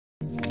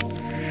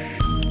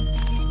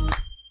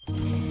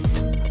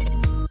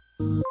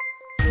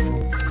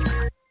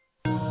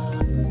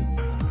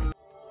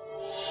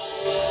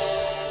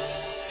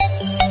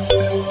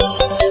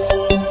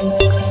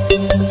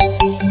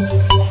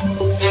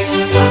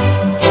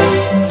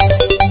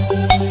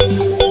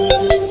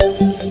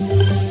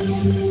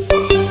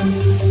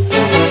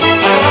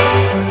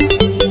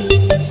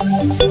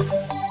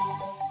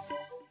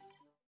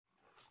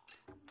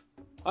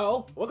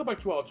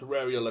to our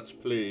Terraria Let's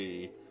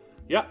Play.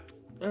 Yeah,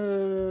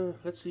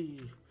 let's see.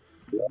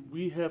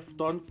 We have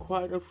done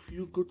quite a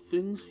few good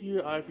things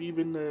here. I've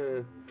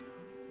even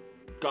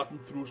gotten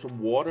through some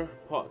water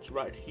parts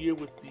right here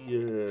with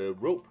the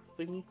rope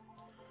thingy.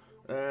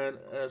 And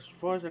as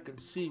far as I can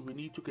see, we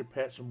need to get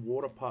past some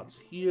water parts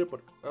here, but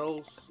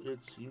else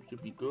it seems to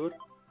be good.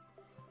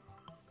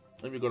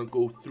 And we're gonna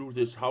go through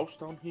this house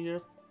down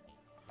here,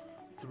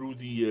 through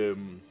the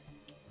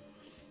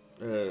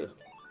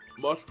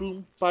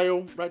mushroom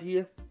biome right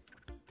here,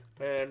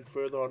 and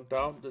further on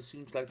down there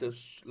seems like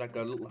there's like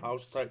a little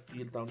house type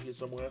deal down here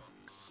somewhere.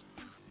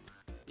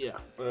 Yeah,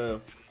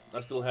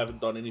 I still haven't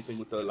done anything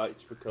with the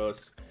lights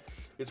because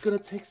it's gonna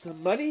take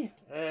some money,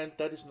 and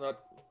that is not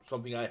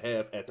something I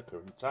have at the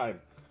current time.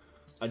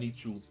 I need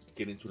to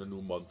get into the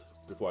new month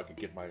before I can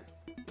get my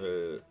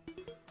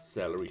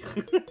salary.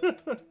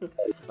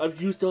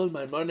 I've used all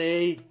my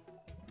money.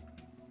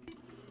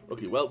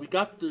 Okay, well we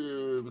got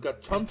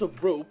tons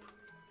of rope.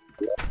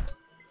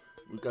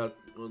 We got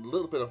a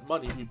little bit of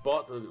money. We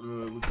bought the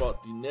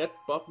net,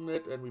 bug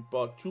net, and we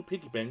bought 2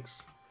 piggy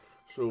banks.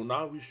 So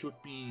now we should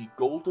be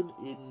golden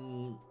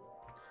in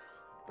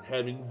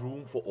having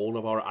room for all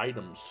of our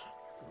items.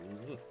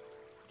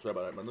 Sorry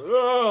about that, man.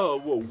 Oh,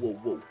 whoa, whoa,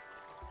 whoa.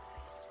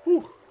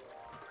 Whew.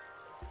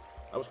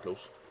 That was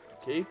close.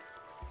 Okay.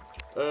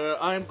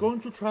 I am going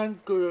to try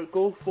and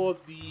go for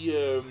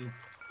the...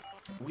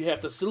 we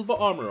have the silver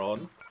armor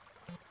on.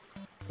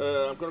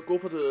 I'm gonna go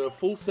for the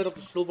full set of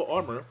the silver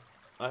armor.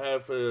 I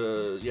have,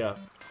 yeah,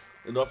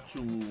 enough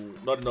to...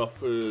 Not enough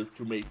to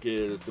make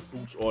the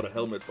boots or the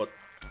helmet, but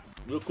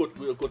we're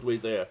a good way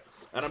there.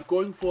 And I'm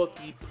going for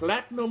the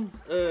platinum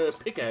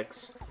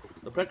pickaxe.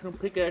 The platinum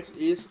pickaxe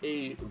is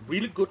a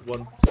really good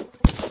one.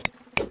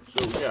 So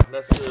yeah,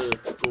 let's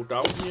go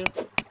down here.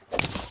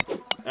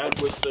 And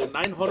with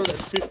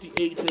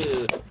 958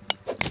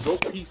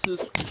 rope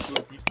pieces, we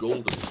should be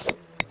golden.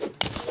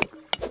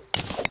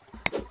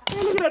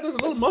 Hey, look at that, there's a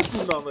little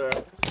mushroom down there.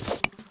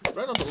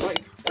 Right on the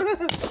light.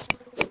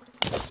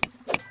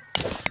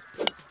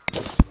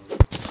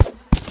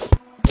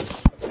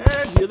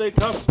 And here they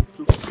come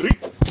to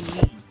greet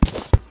me.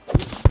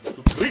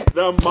 To greet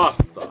their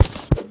master.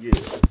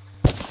 Yes.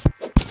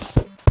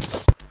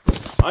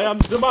 I am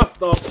the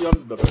master of the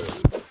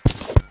underworld.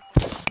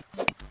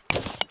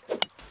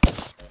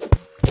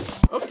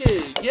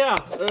 Okay, yeah,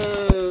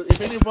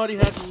 if anybody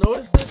hasn't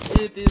noticed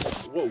it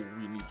is... Whoa,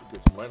 we need to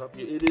get some light up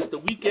here. It is the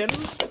weekend.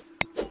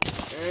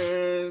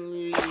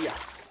 And yeah.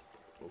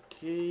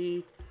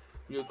 Okay,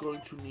 we are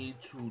going to need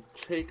to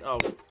take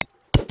out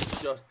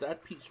just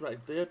that piece right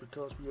there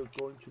because we are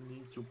going to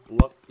need to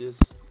block this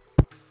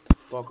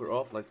fucker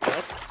off like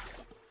that.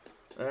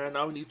 And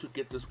now we need to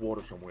get this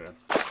water somewhere.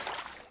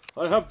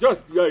 I have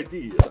just the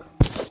idea.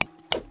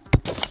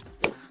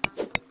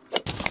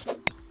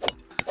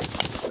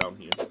 Down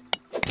here.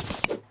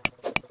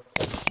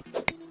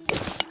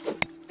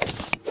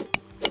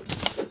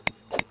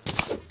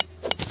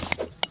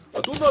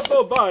 I do not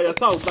know why I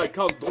sound like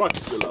Count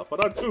Dracula,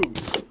 but I do.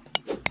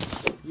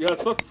 He has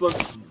such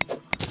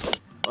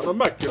an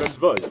immaculate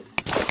voice.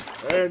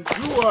 And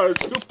you are a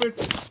stupid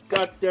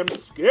goddamn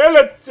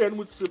skeleton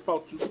which is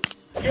about to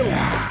kill me.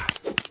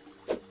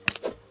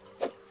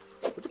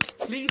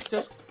 Please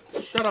just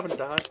shut up and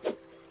die.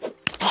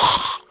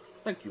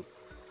 Thank you.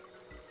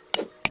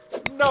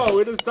 Now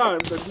it is time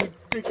that we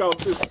dig out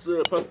this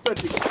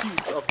pathetic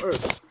piece of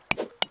earth.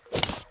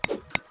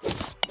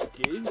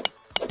 Okay.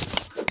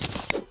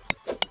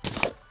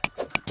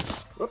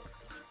 Whoop.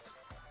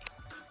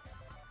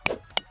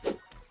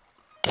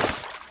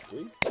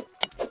 Okay.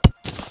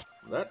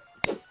 That.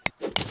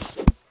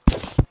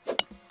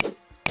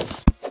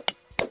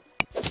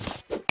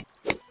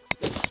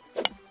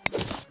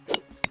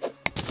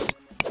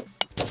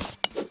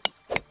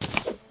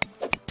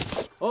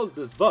 All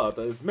this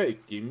water is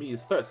making me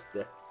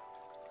thirsty.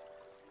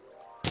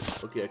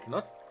 Okay, can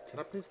I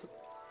place the...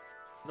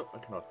 No, I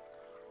cannot.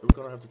 We're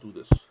gonna have to do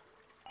this.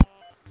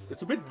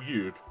 It's a bit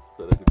weird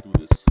that I can do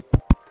this.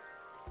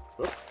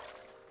 Oh,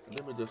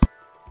 let me just...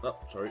 Oh,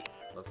 sorry,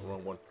 that's the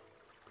wrong one.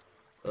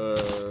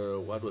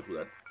 Why do I do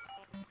that?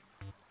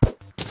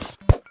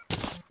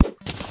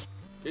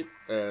 Okay,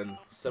 and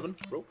 7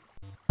 rope.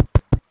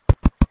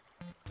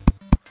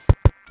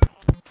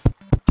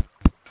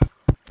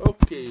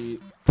 Okay.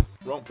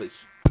 Wrong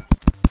place.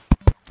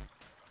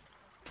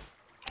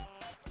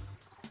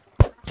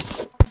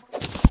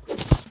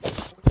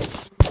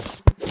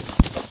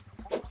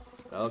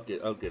 I'll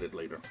get it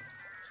later.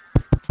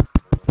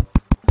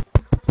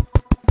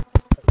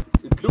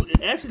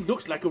 It actually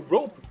looks like a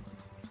rope.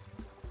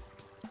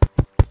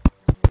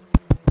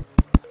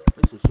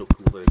 This is so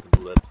cool that I can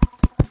do that.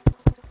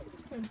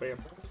 And bam.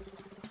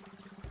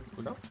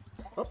 Go down.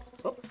 Up,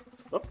 up,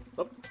 up,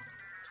 up.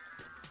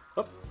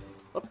 Up,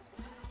 up,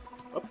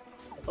 up,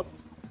 up.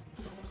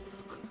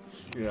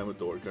 Yeah, I'm a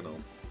dork, I know.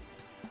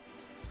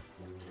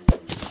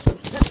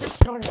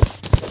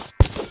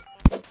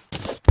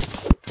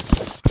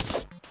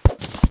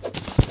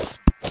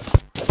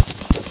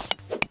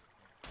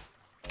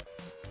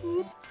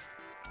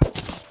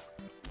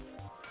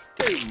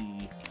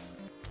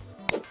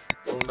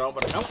 down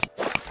by now.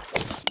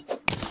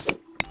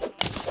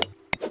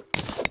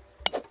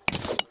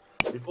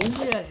 If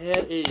only I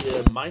had a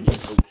mining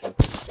potion.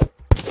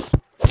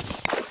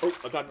 Oh,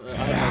 I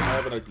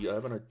have an idea. I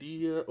have an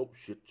idea. Oh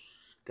shit!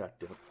 God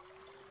damn it!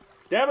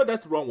 Damn it!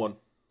 That's the wrong one.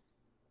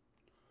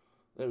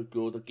 There we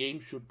go. The game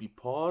should be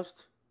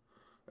paused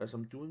as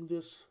I'm doing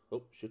this.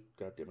 Oh shit!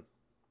 God damn it.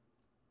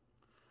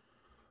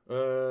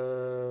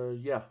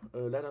 Yeah.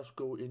 Let us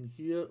go in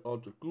here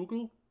onto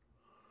Google.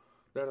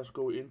 Let us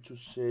go into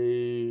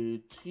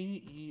say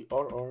Terraria,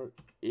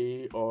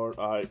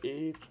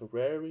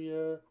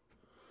 Terraria,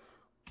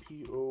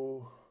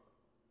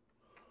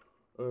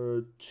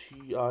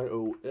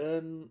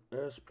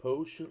 POTIONS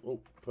potion. Oh,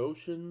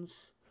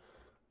 potions.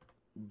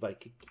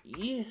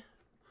 Vikiki.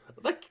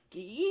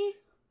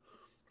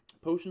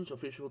 Potions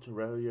official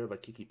Terraria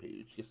Vikiki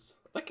page. Yes,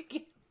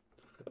 Vikiki.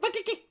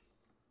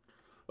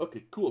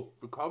 Okay, cool.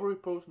 Recovery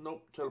potion.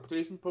 No,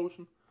 teleportation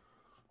potion.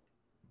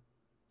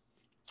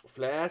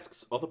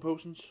 Flasks, other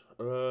potions.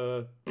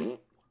 No, I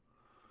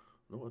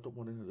don't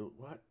want any of those.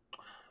 What?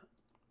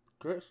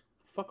 Chris,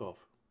 fuck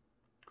off.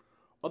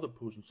 Other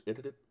potions,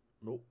 edited.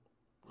 Nope.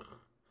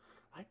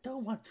 I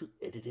don't want to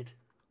edit it.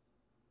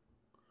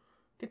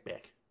 Get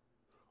back.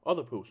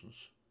 Other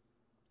potions.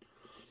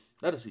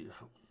 Let us see.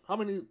 How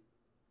many?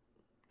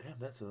 Damn,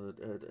 that's a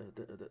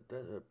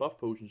buff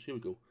potions. Here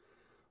we go.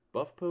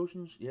 Buff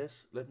potions.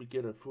 Yes. Let me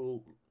get a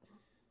full.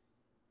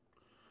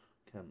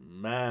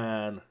 Come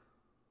on.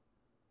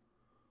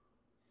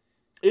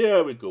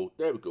 Here we go.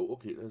 There we go.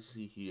 Okay, let's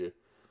see here.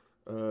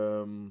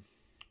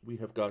 We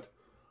have got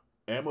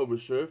ammo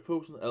reserve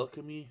potion,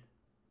 alchemy,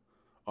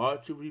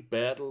 archery,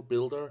 battle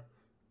builder,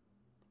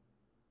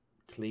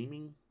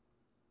 climbing,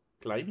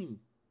 create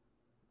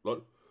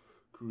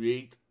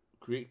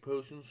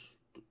potions.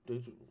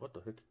 What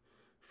the heck?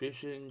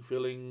 Fishing,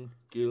 filling,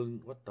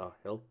 gilling. What the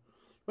hell?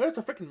 Where's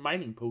the freaking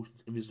mining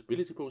potions?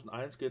 Invisibility potion,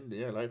 iron skin,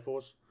 yeah, life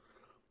force.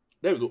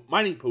 There we go.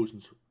 Mining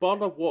potions,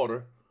 bottle of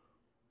water,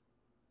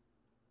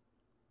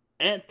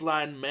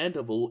 antline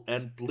mandible,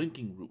 and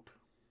blinking root.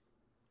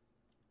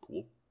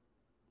 Cool.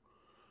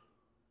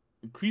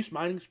 Increase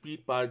mining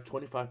speed by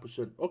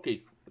 25%.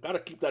 Okay, I gotta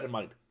keep that in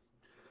mind.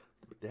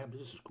 But damn,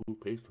 this is a cool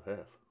page to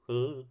have.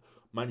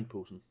 Mining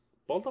potion,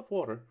 bottle of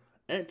water,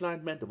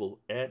 antline mandible,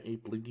 and a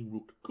blinking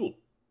root. Cool.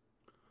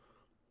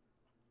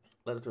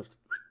 Let us just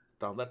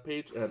down that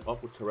page and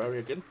up with Terraria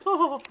again.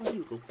 Here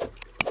you go.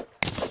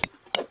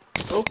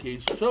 Okay,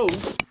 so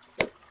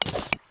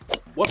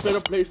what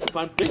better place to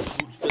find big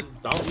roots than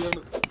down here in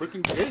the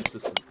freaking cave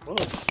system? Oh.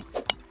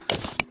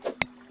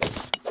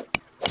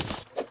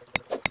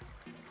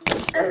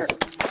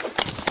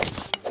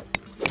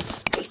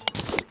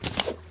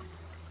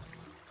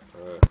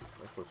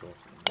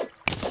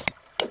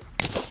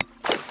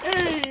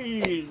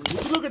 Hey!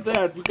 Would you look at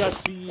that? We got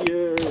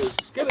the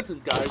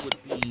skeleton guy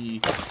with the.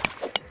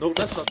 No,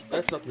 that's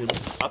not him.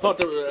 I thought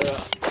that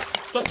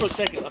just for a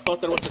second, I thought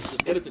that was the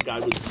skeleton guy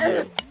with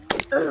the.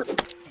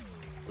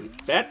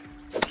 Bat,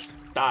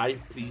 die,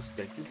 please,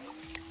 thank you.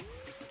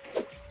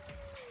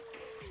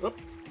 Up.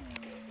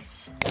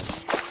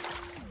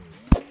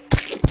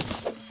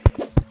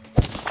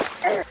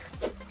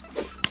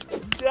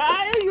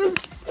 Die, you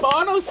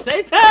spawn of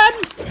Satan!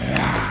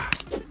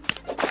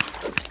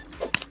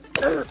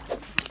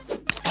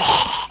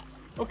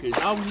 Okay,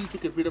 now we need to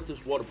get rid of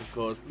this water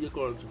because we are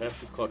going to have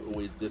to cut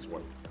away this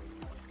one.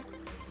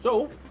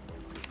 So,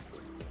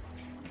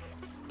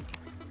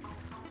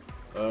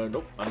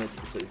 nope, I meant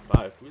to say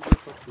 5. We just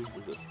have to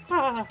do this.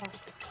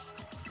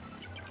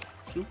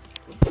 2.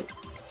 Okay.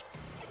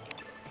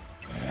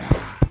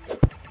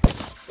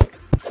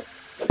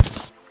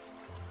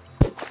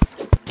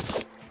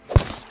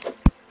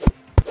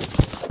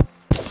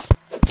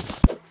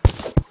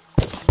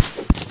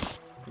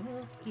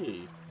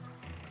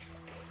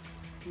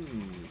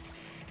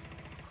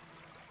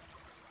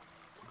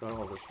 Got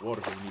all this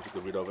water we need to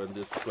get rid of, and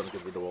this is going to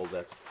get rid of all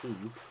that too.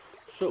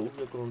 So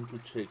we're going to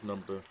take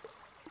number.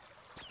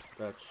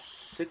 That's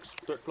 6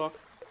 dirt block.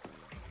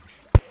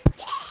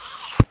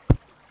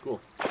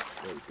 Cool.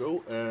 There we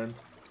go, and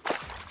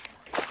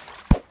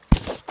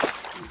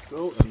there we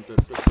go, and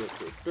dirt.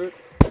 Get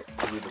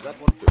rid of that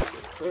one.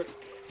 Dirt.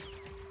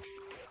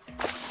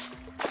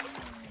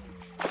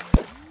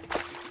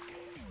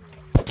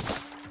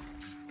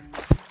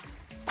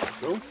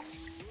 There we go.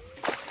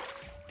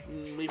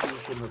 Maybe we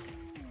shouldn't have.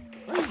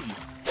 Hey!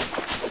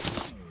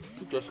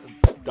 We just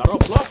got our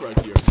block right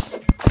here.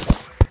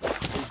 A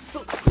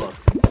silk block.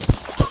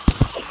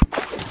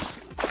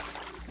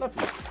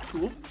 Lovely.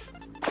 Cool.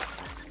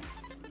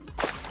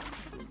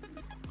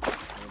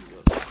 And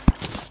get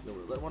rid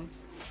of that one.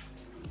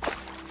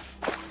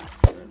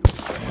 And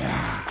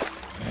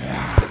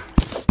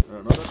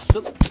another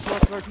silk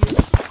block right here.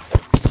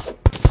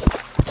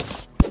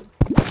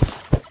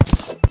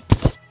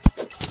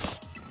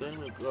 Then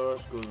we're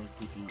just going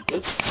to do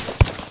this.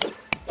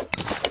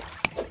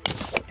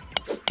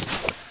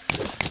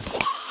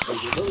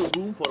 There's another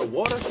room for the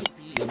water to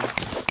be in.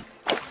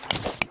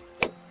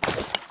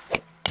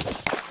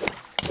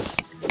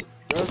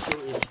 Just so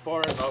it's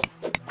far enough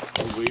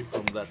away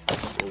from that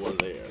over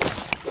there.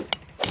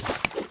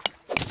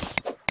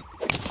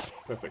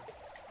 Perfect.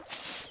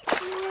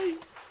 Right.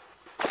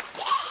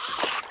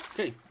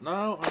 Okay,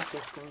 now I'm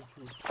just going to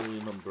say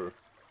number.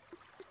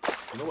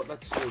 You know what?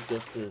 Let's say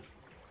just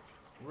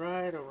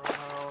right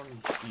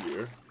around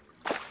here.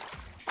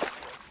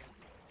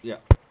 Yeah,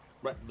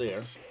 right there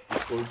is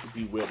going to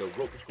be where the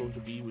rope is going to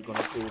be. We're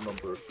gonna go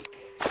number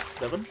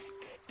 7.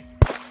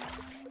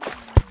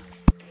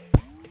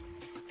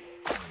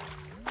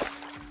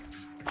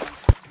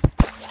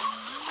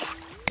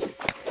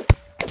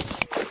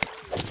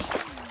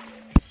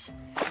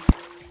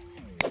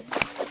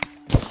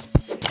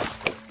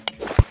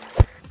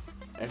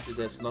 Actually,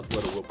 that's not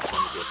where the rope is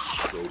gonna get.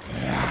 So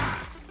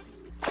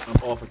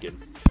I'm off again.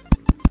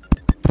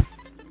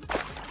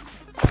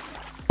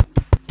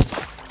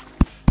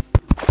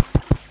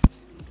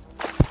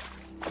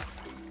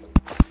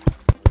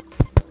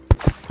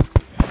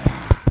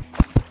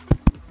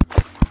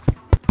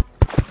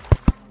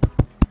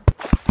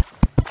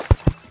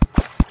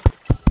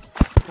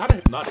 Kinda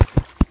hypnotic.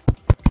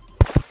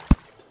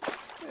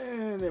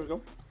 And there we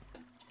go.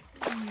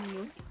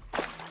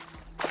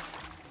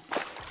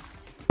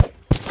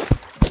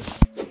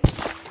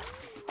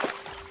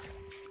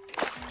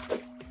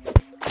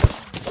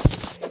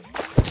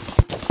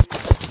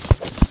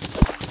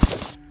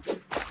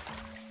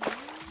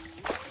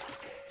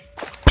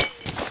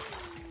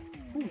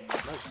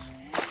 Nice.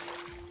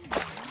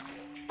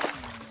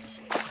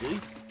 Okay.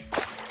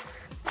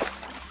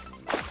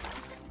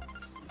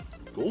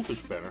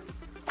 Goldfish banner.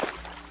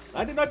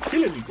 I did not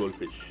kill any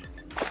goldfish.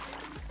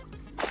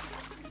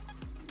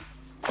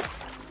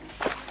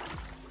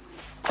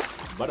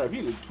 But I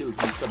will kill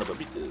these son of a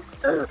bitches.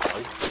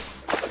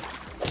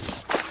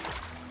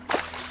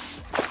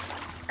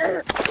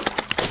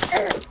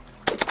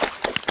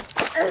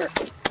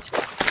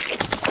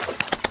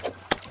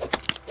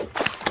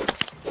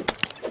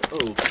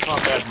 Oh, come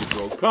at me,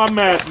 bro. Come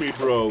at me,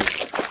 bro.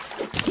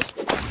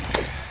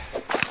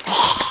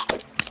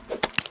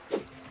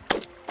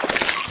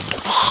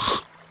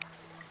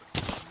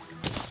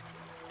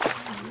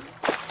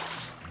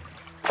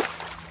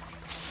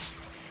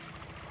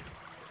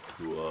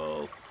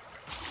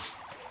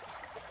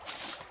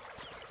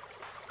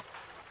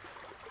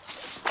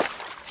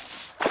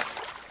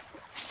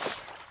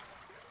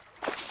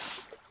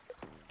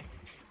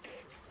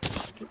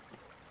 Cool.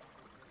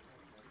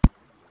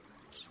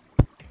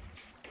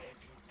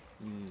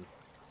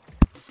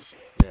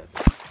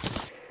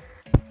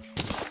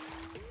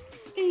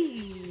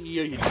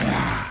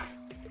 Yeah.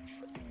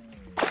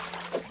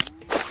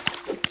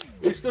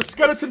 It's the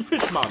skeleton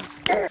fish man.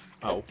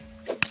 Ow.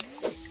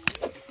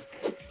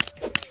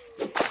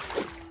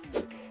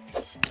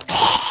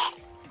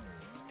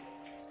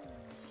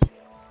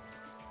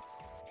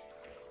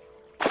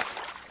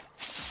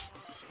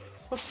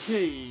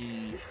 Okay.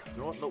 You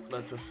know what? Nope.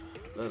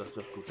 Let us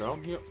just go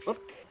down here. Up.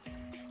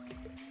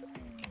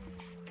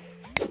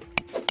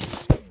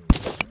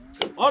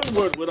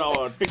 Onward with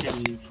our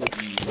digging to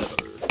the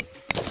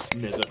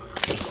nether.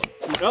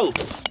 To hell!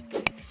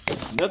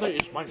 Nether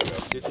is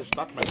Minecraft. This is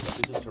not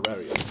Minecraft. This is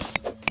Terraria.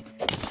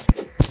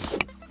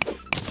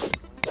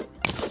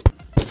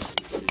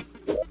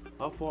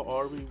 How far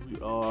are we? We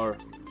are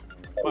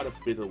quite a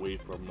bit away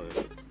from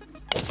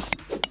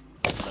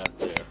that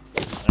there.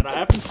 And I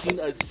haven't seen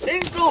a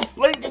single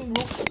blinking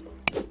roof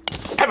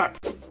ever!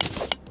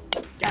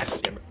 God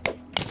damn it.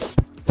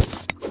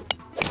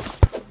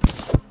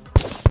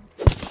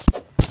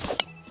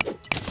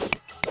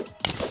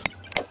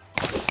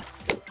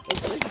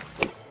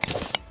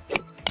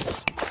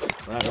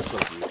 That's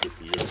what you get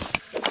for you.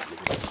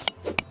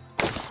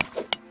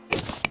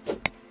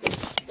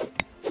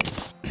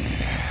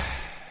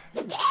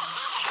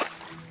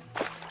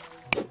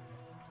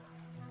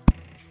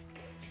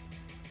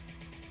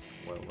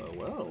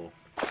 Well.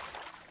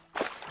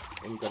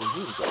 What we got in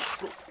here? We got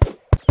silk.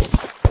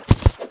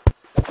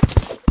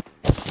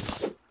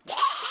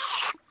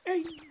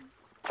 Hey!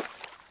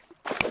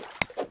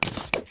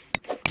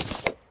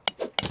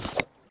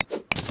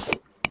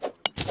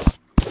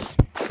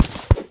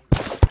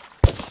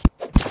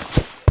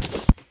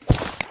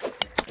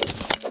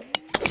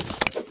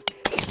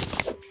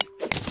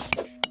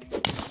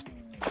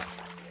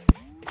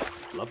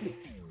 Lovely.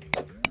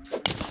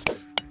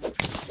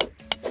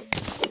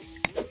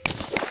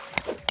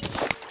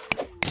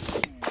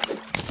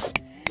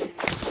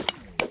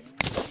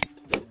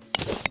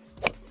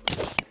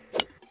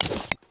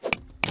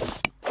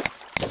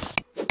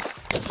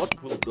 What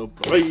will the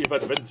brave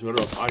adventurer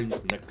find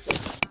next?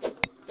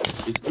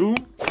 His doom?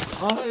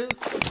 Eyes?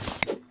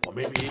 Or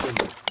maybe even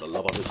the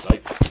love of his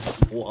life?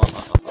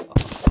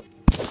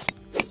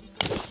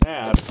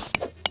 Yeah, I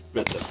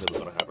bet that's never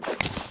gonna happen.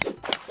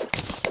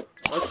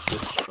 What's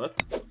this? What?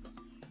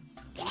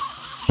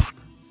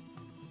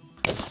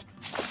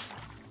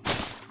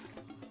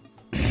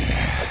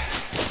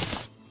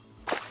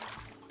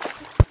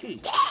 Okay.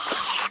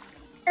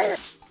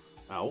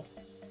 Ow.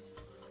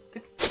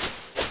 Get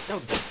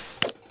down there.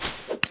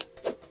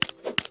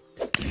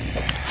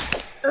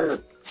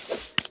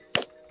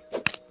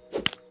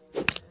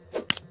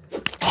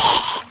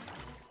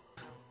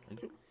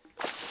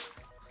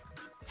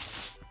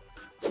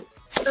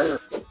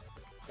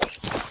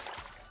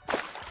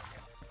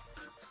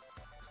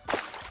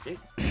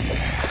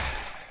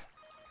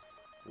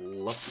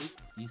 Lovely.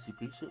 Easy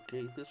breezy.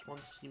 Okay, this one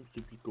seems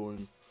to be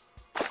going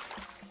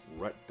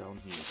right down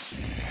here.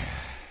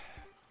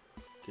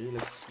 Okay,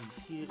 let's see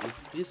here.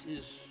 If this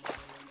is...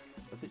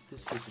 I think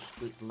this is a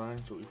straight line,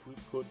 so if we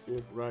put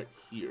it right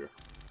here,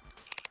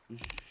 we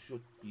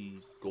should be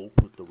gold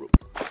with the rope.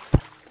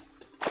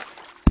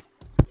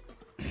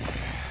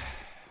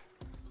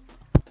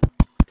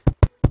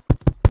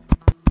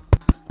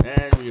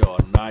 And we are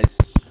nice.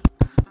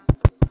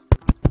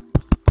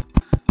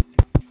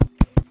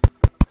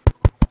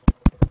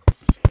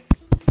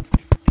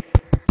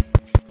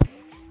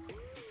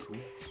 Cool.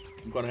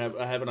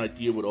 I have an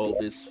idea with all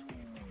this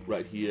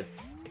right here.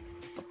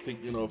 I'm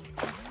thinking of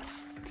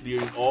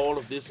clearing all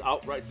of this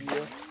out right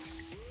here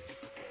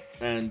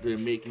and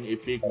making a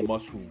big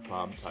mushroom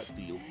farm type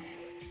deal.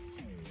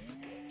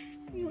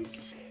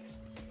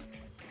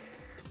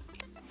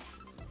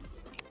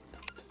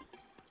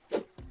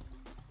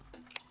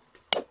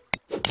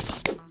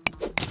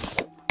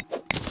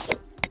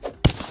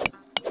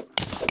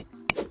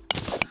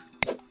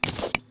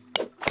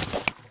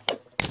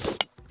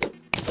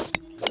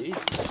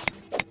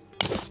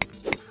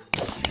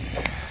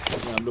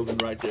 I'm looking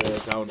right there,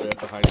 down there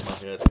behind my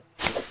head.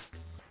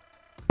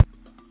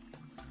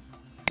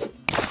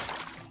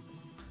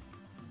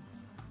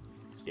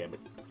 Damn it.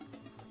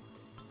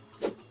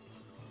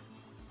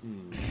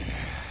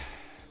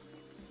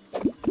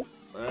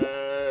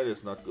 That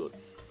is not good.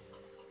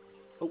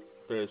 Oh,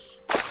 there's...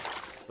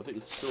 I think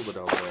it's silver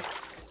down there.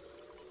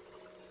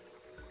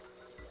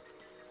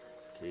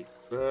 Okay,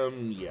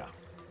 yeah.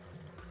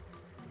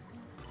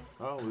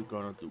 How are we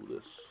gonna do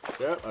this?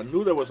 Yeah, I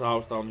knew there was a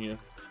house down here.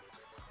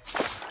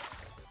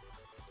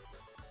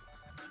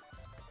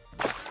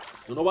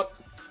 You know what?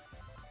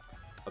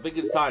 I think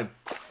it's time.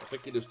 I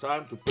think it is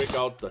time to break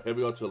out the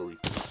heavy artillery.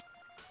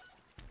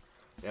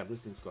 Damn, this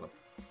thing's gonna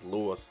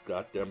blow us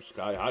goddamn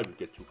sky high if we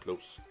get too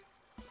close.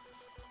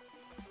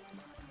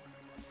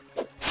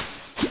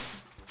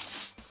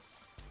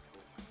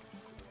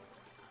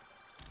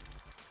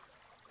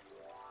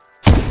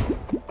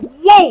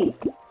 Whoa!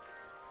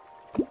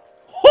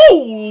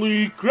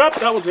 Holy crap,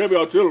 that was heavy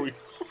artillery.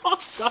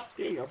 God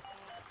damn.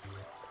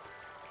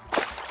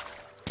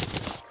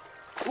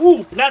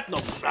 Ooh,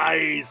 platinum.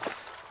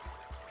 Nice.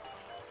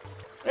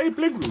 Hey,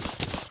 blink root.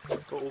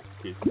 Oh,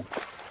 okay.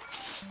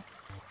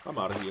 I'm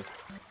out of here.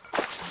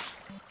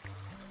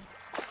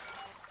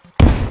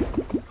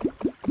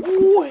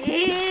 Ooh,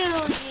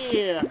 hell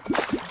yeah.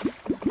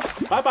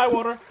 Bye-bye,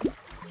 water.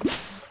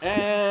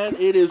 And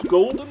it is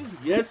golden.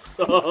 Yes.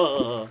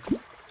 Holy.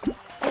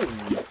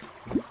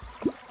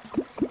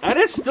 And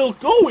it's still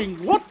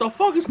going. What the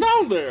fuck is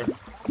down there?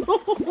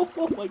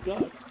 Oh my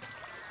god.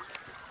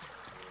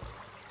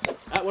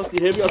 That was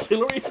the heavy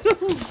artillery.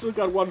 Still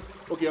got one.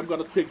 Okay, I'm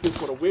gonna take this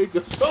one away.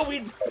 Just so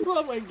we.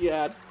 Oh my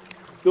god.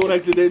 Don't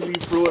accidentally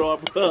throw it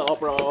up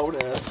our own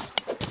ass.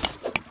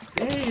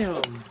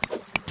 Damn.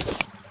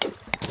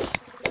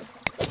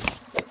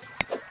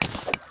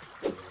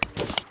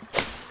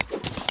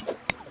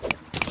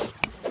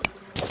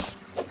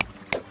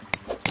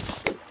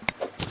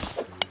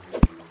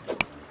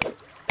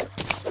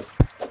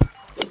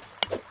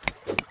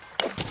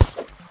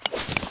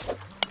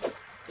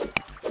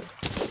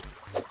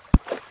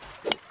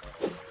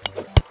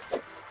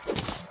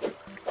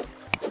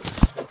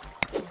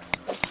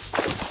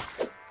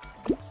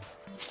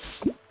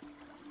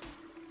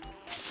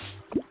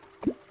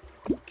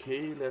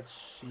 Okay, let's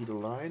see the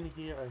line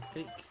here, I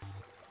think.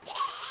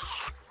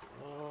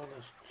 Oh,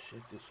 let's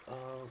check this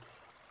out.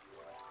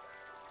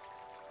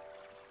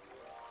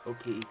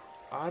 Okay, if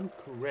I'm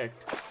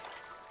correct,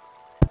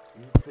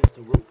 you place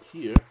the rope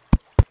here.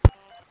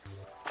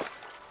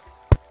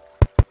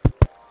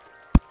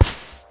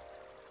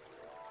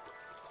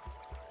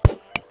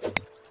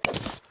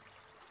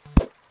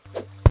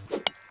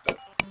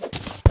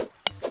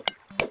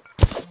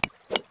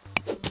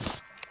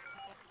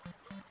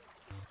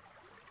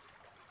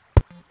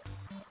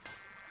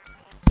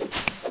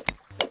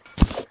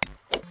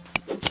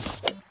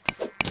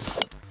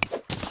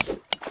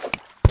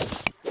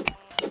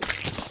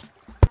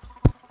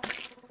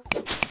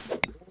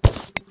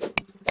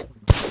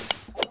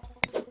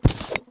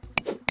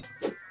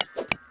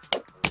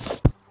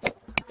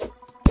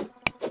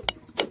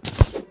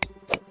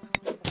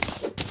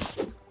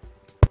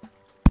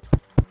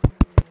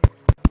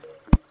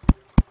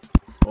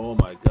 Oh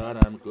my god,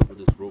 I'm good with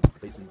this rope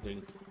placing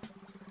thing.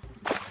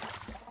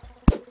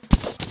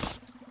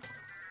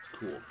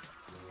 Cool.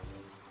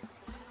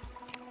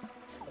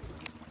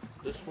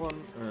 This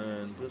one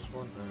and this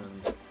one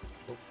and...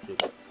 Oh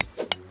shit.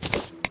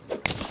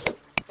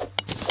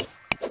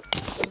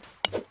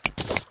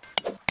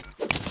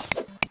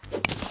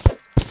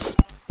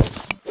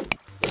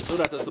 Look at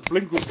that, there's the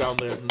blink root down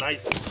there.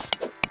 Nice.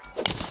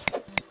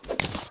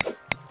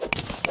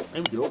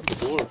 And we can open the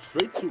door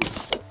straight to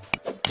it.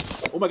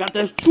 Oh my god,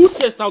 there's two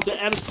chests out there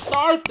and a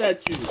star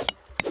statue!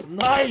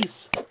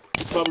 Nice!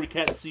 You probably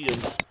can't see him,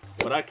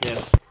 but I can.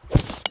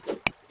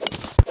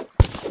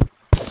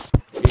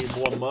 Okay,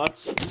 more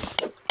mutts.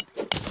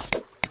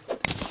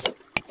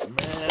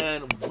 Man,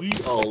 And we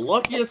are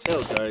lucky as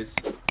hell, guys.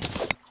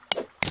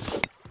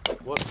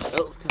 What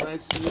else can I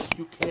see if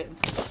you can't?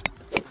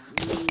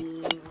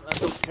 I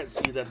can't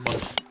see that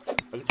much.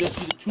 I can just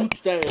see the two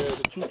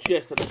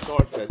chests and the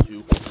star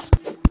statue.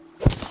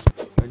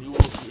 And you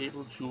will be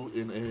able to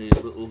in a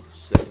little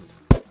second.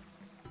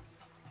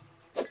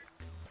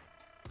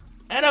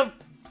 And a...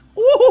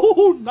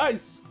 Ooh,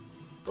 nice!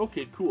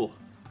 Okay, cool.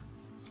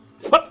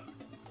 Hup!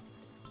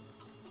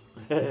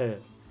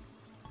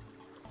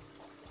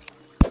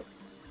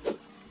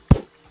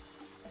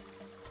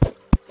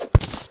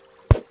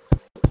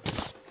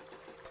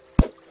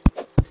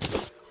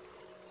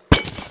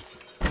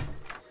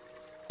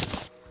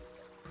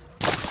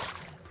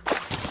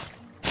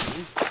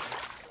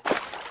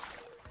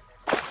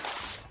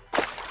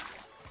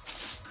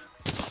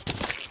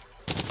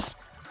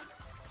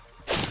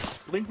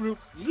 Blink root,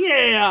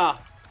 yeah!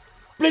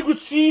 Blink root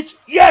seeds,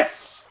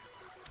 yes!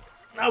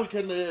 Now we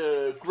can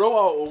grow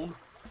our own.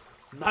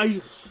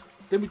 Nice.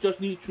 Then we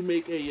just need to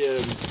make a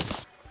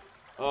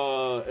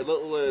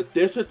little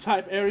desert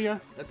type area,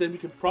 and then we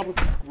can probably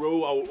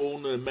grow our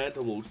own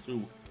mandibles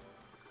too.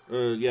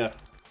 Yeah.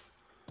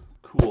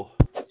 Cool.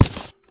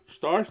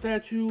 Star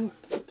statue.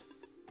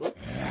 Oh.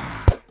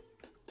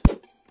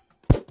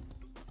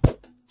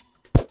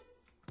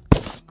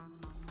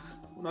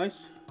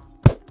 Nice.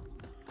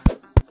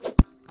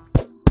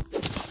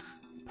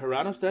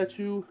 Piranha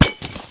statue.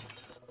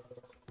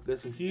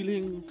 There's a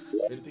healing.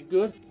 Anything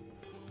good?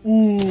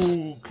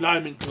 Ooh,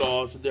 climbing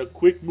claws and their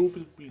quick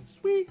moving speed.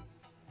 Sweet.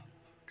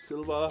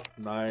 Silver.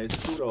 Nice.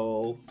 Good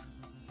all.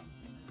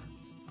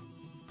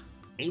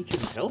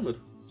 Ancient helmet.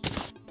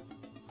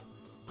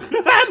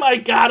 My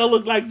god, I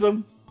look like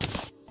some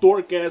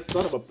dork ass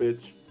son of a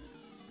bitch.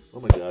 Oh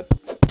my god.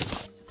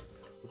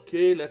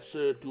 Okay, let's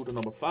do the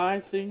number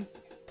 5 thing.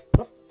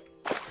 Up.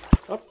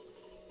 Up.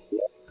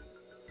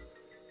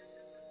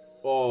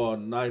 Oh,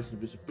 nice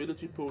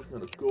invisibility potion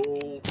and a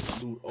gold.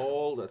 Loot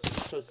all.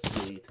 That's so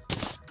sweet.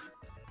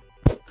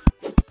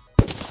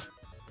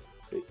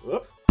 Okay,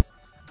 up.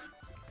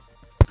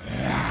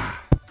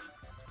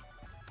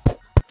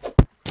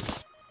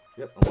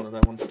 Yep, I wanted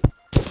that one.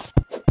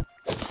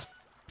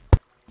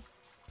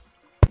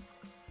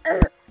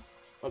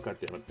 Oh, god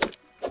damn it.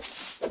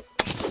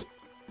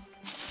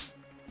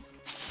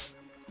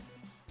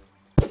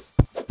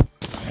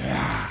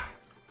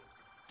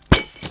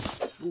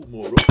 Ooh,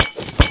 more rope.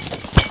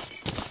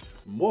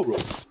 More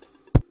rope.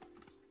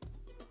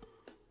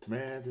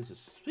 Man, this is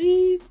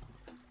sweet.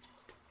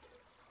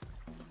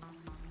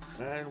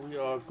 And we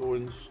are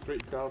going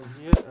straight down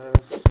here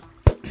as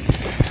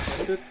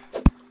intended.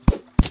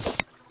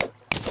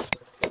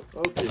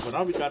 Okay, so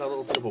now we got a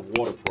little bit of a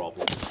water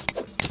problem.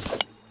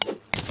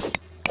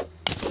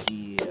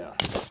 Yeah.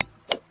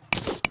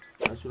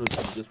 I should have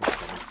seen this one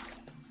coming.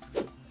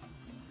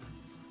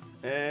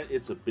 And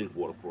it's a big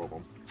water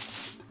problem.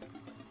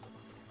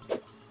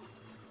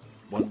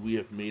 One we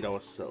have made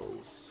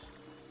ourselves.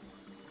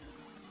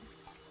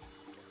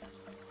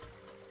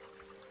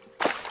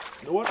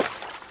 You know what?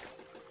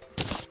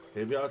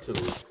 Heavy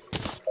artillery.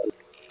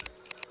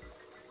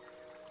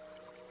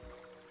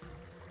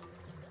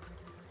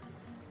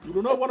 You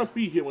do not want to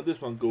be here when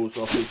this one goes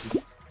off.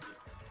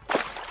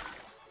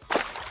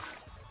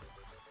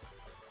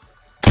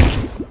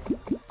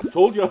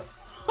 Told you.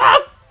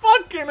 Ah,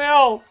 fucking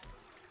hell!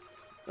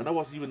 And that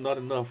was even not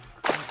enough.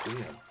 God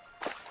damn.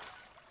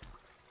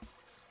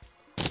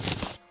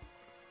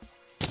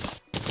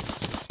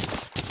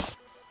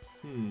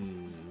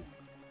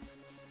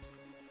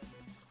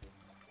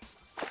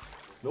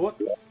 You know what?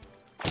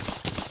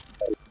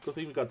 Good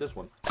thing we got this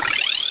one.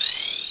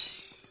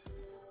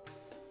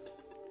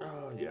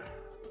 Oh, yeah.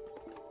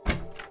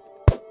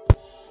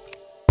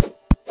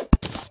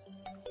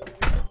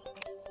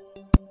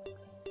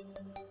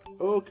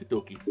 Okie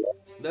dokie.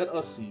 Let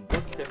us see.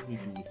 What can we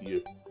do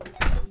here?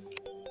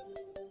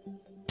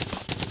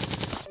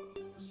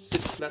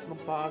 6 platinum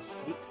bars.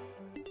 Sweet.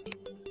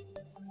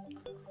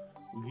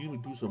 We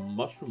can do some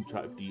mushroom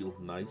type deal.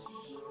 Nice.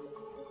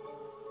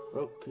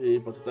 Okay,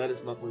 but that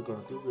is not what we're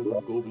gonna do. We're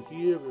gonna go over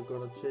here. We're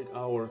gonna take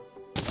our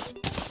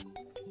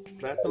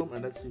platinum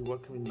and let's see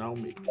what can we now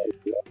make.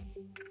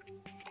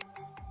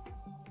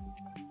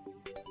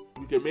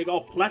 We can make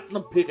our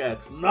platinum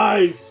pickaxe.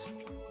 Nice!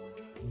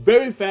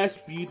 Very fast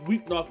speed,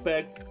 weak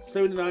knockback,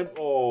 79.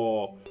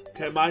 Oh,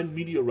 can mine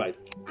meteorite.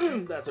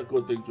 That's a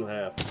good thing to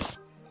have.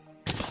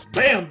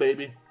 Bam,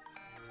 baby!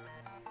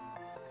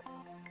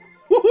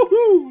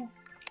 Woohoo!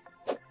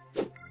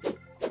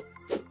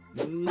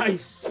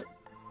 Nice!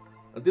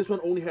 And this one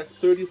only has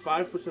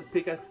 35%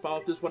 pickaxe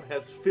power. This one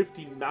has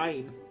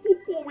 59.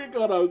 We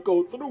gotta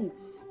go through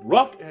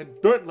rock and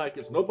dirt like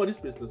it's nobody's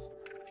business.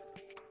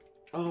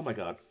 Oh my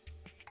god.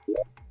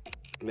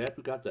 Glad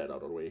we got that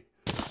out of the way.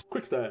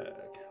 Quick stack.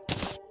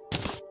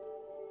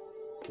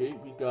 Okay,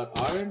 we got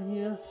iron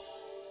here.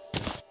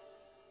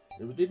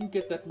 And we didn't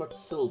get that much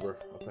silver,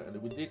 apparently.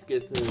 We did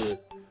get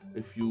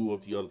a few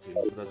of the other things,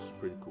 so that's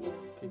pretty cool.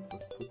 Okay,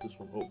 let's put this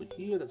one over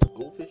here. That's a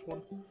goldfish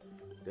one.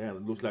 Damn,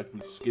 it looks like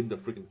we skinned a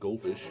freaking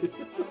goldfish.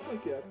 Oh my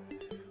god.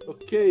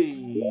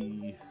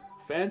 Okay,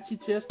 fancy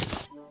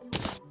chest.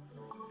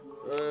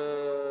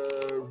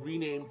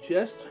 Rename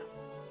chest.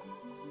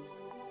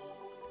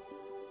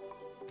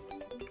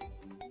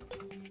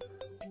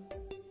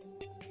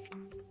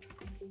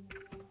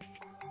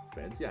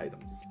 Fancy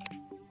items.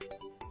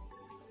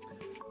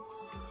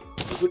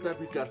 With that,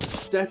 we got the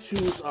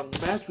statues on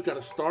match. We got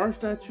a star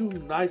statue,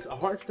 nice, a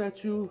heart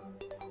statue,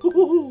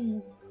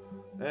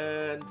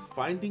 and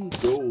finding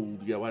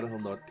gold. Yeah, why the hell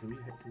not? Can we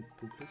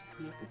place it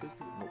here? Can we place it?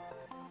 No.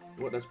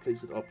 Well, let's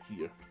place it up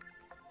here.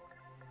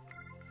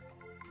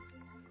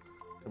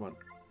 Come on.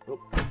 Oh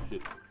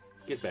shit!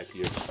 Get back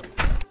here.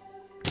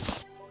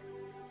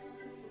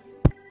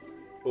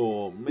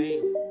 Oh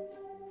man!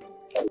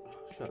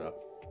 Shut up.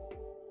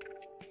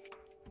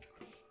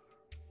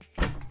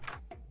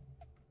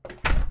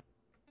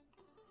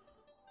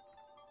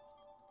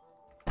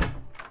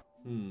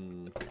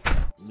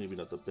 Maybe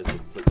not the best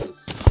of places.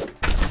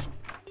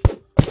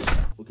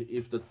 Okay,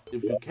 if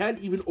you can't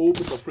even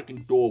open the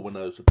freaking door when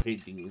there's a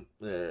painting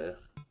there,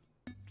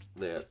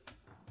 then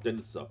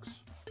it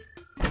sucks.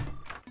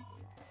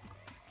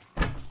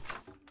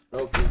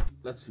 Okay,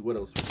 let's see what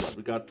else we got.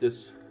 We got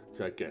this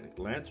gigantic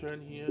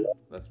lantern here.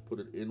 Let's put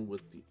it in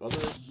with the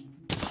others.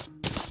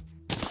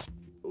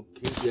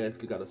 Okay, we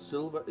actually got a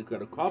silver. It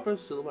got a copper,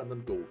 silver, and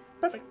then gold.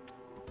 Perfect.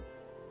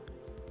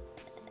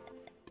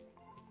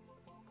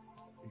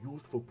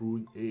 Used for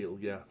brewing ale,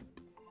 yeah.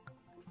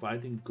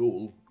 Finding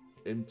gold,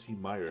 empty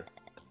mire.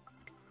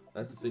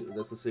 That's the thing.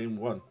 That's the same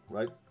one,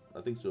 right? I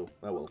think so.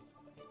 Oh well.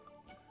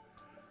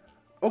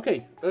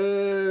 Okay.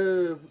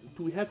 Do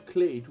we have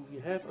clay? Do we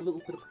have a little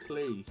bit of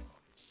clay?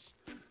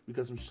 We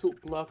got some silk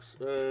blocks.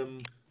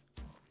 We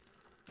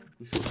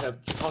should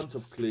have tons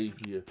of clay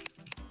here.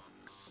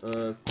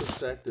 Quick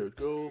stack. There we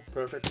go.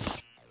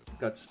 Perfect.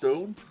 Got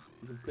stone.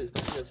 We can place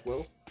that here as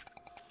well.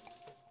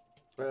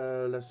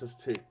 Let's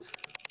just take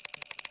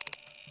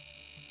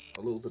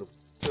a little bit of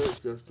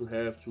dirt just to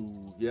have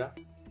to, yeah.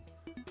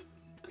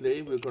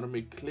 Clay, we're gonna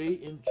make clay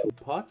into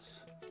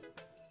pots.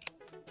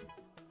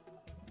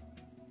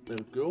 There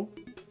we go.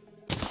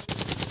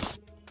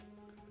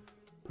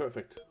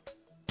 Perfect.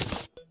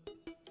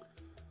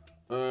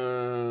 You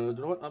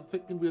know what? I'm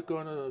thinking we're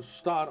gonna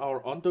start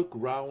our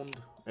underground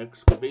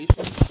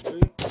excavation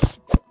today.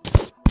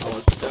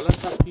 Our cellar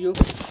type deal.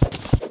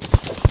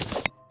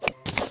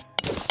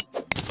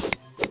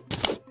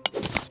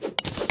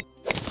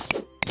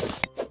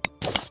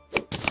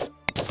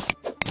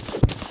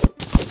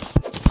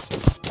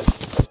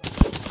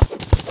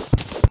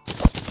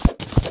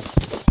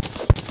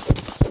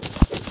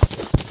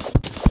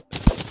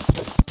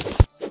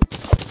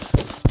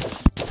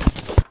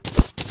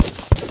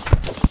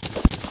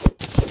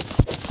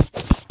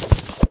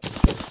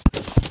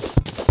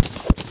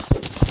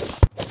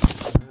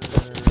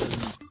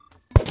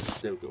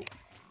 There we go.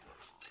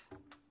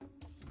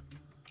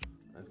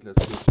 And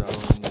let's go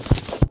down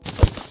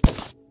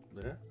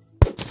there.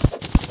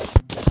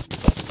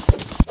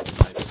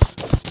 Nice.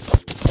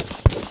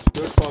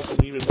 Third box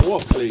and even more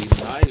clay.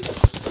 Nice.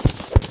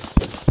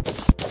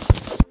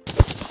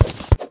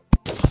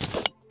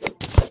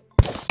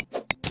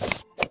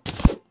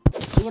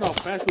 Look at how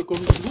fast we're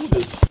going to do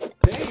this.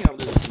 Damn,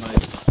 this is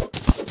nice.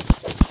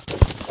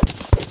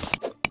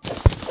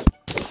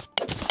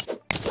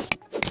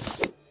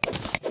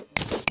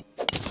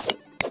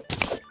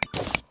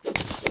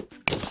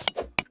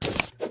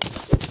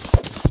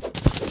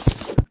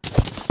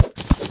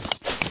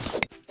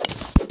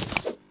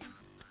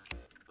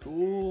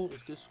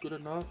 Is this good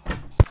enough?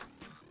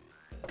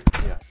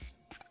 Yeah.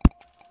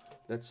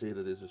 Let's say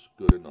that this is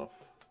good enough.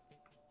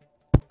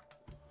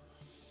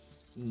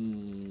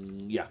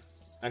 Yeah.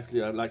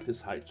 Actually, I like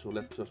this height, so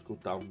let's just go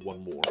down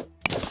one more.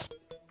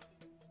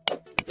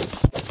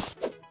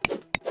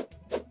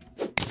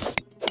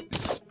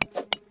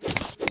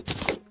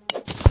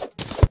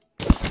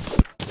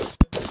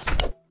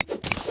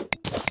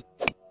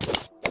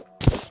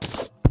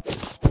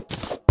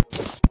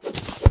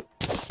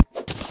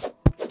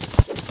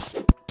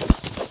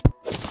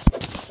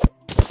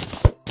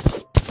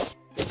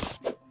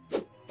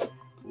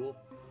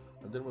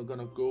 Then we're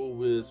gonna go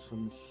with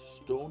some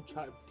stone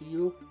type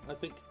deal, I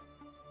think.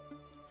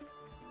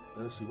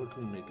 Let's see, what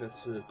can we make?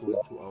 Let's go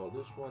into our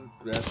this one,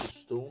 grab the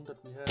stone that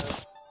we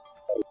have.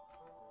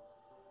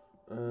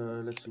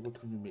 Let's see, what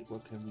can we make?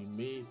 What can we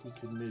make? We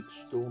can make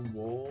stone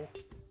wall.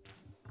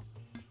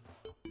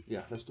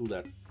 Yeah, let's do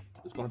that.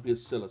 It's gonna be a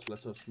cellar, so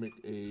let's just make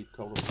a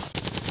couple of.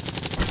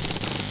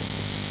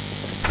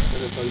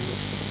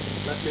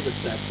 Let's make a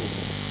stack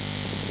full.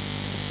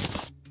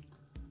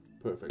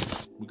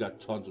 Perfect. We got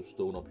tons of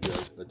stone up here.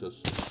 I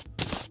just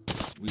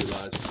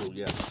realized. So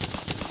yeah.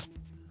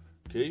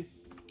 Okay.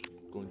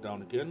 Going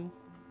down again.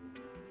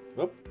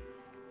 Up.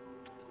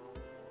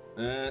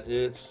 And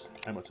it's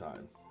hammer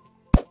time.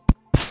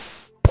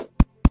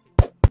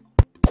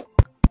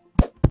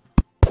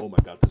 Oh my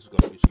god, this is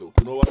gonna be slow.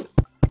 You know what?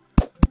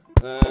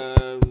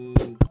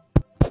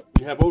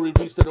 We have already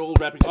reached that old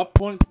wrapping up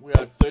point. We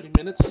are at 30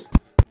 minutes.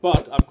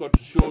 But I'm going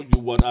to show you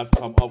what I've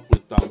come up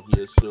with down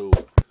here. So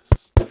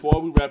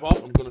before we wrap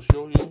up, I'm gonna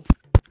show you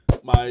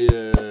my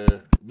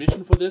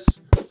vision for this,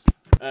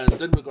 and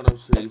then we're gonna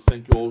say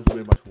thank you all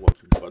very much for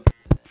watching. But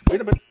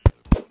wait a minute,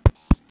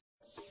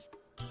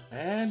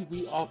 and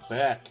we are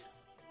back.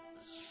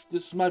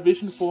 This is my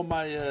vision for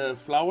my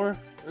flower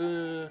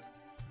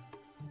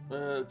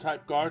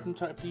type garden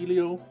type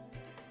dealio.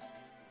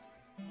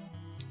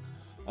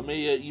 I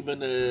may even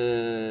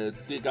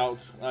dig out.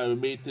 I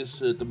made this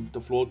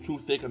the floor too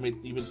thick. I may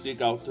even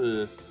dig out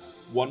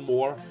one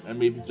more and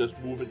maybe just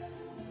move it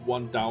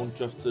one down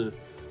just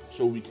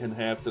so we can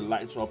have the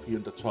lights up here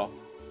in the top.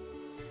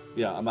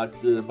 Yeah, I might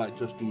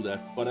just do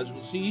that. But as you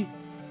can see,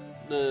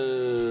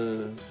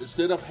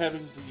 instead of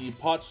having the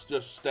pots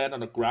just stand on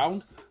the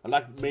ground,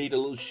 I made a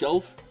little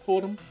shelf for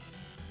them,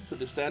 so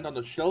they stand on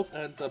the shelf,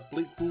 and the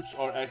blink roots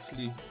are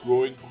actually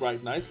growing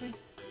quite nicely.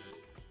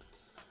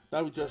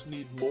 Now we just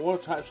need more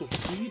types of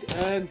seed,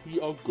 and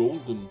we are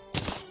golden.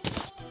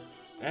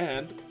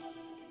 And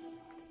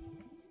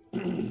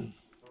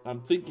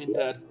I'm thinking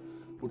that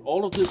with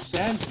all of this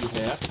sand we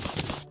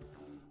have,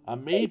 I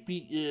may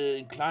be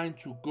inclined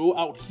to go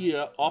out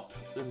here up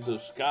in the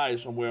sky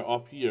somewhere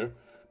up here,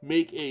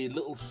 make a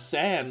little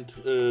sand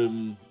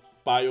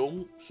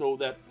biome so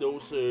that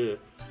those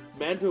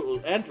mantle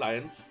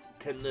antlions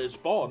can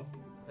spawn,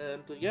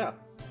 and yeah,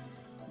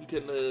 we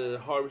can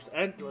harvest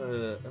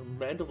antline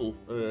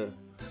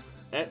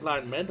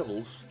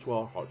mandibles to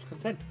our heart's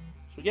content.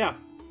 So yeah,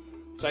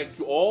 thank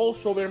you all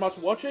so very much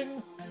for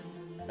watching,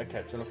 and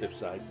catch you on the flip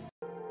side.